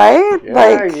 Yeah. Right? Yeah,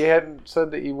 Like, you hadn't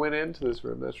said that you went into this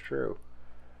room. That's true.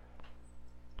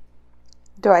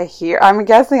 do I hear? I'm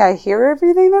guessing I hear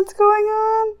everything that's going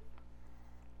on.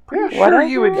 Yeah, What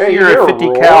you would Yeah, hear hear a 50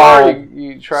 roar. cal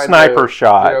You tried sniper to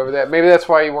shot. get over that. Maybe that's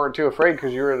why you weren't too afraid,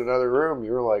 because you were in another room.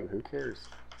 You were like, who cares?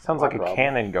 Sounds like a problem.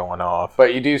 cannon going off.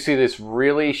 But you do see this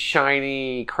really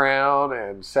shiny crown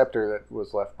and scepter that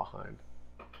was left behind.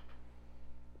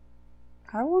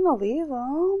 I don't want to leave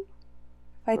them.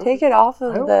 If I take it off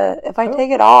of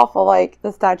take it off, will like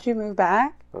the statue move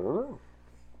back? I don't know.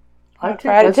 I'll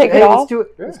try to take it hey, off. Let's do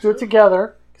it. Let's do it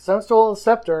together. Because I'm still on the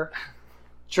scepter.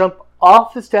 Jump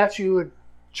off the statue and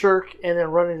jerk, and then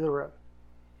run into the room.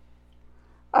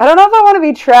 I don't know if I want to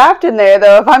be trapped in there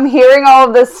though. If I'm hearing all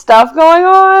of this stuff going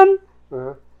on,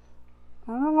 Uh-huh.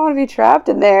 I don't know if I want to be trapped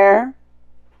in there.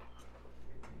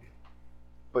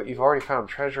 But you've already found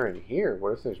treasure in here.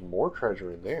 What if there's more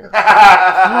treasure in there? Fine,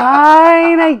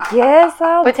 I guess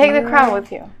I'll. But take the do crown it.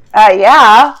 with you.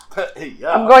 Yeah.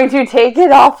 Yeah. I'm going to take it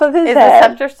off of his Is the head.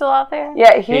 scepter still out there?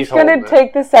 Yeah, he's He's going holding to it.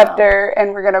 take the scepter,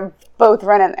 and we're going to both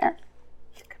run in there.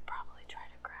 You could probably try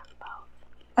to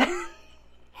grab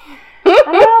both.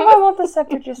 I don't know if I want the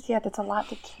scepter just yet. It's a lot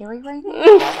to carry right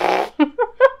now.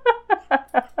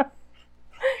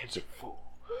 It's a fool.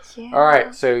 Yeah. All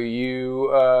right, so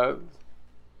you,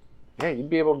 you'd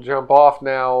be able to jump off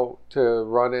now to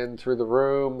run in through the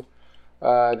room.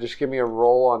 Just give me a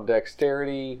roll on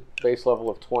dexterity, base level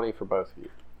of 20 for both of you.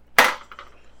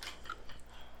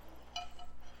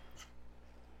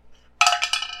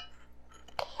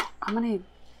 I'm gonna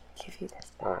give you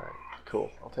this. All right, cool.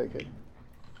 I'll take it.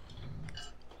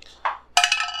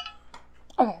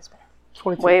 Okay, it's better.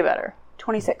 22. Way better.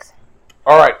 26.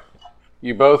 All right,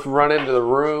 you both run into the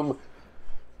room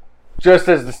just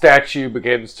as the statue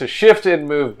begins to shift and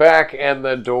move back, and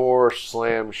the door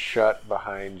slams shut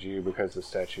behind you because the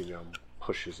statue now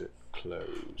pushes it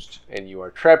closed. And you are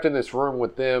trapped in this room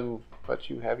with them, but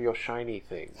you have your shiny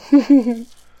thing.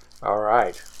 All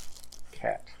right,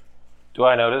 Cat. Do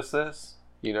I notice this?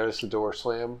 You notice the door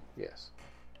slam? Yes.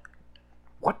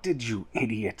 What did you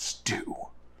idiots do?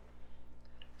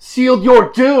 Sealed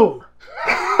your doom!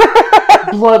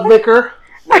 Blood liquor.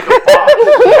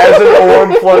 As an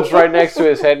orb floats right next to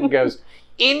his head and goes,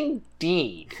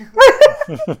 "Indeed."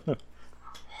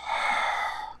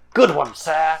 Good one,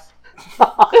 sir.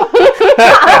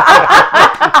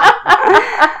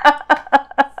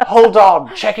 Hold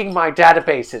on, checking my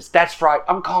databases. That's right,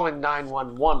 I'm calling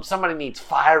 911. Somebody needs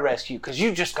fire rescue because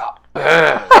you just got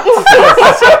burned.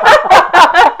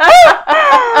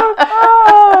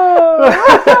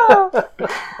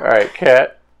 All right,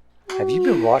 Kat. Have you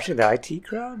been watching the IT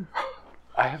crowd?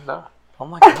 I have not. Oh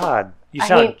my god. You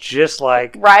sound mean- just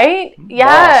like Right?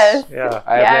 Yes. Boss. Yeah.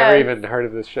 I have never Yes. even heard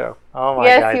of this show. Oh my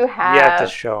Yes, god. you You have to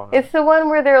have. show 'em. It's the one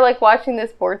where they're like watching the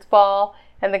sports ball,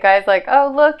 and the guy's like,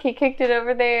 "Oh, look, he kicked it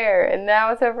over there, and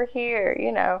now it's over here."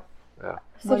 You know. Yeah.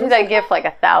 So do that gift like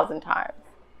 1,000 times.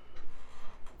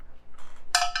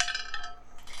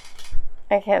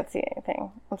 I can't see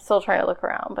anything. I'm still trying to look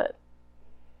around, but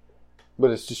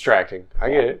But it's distracting. I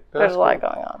get it. there's That's a lot cool.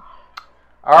 going on.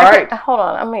 All right. Hold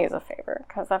on, I'm gonna use a favor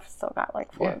because I've still got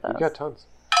like 4 Yeah, of those. you got tons.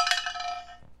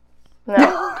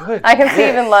 No, Good. I can see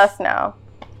even less now.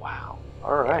 Wow.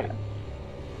 All right.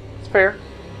 It's fair.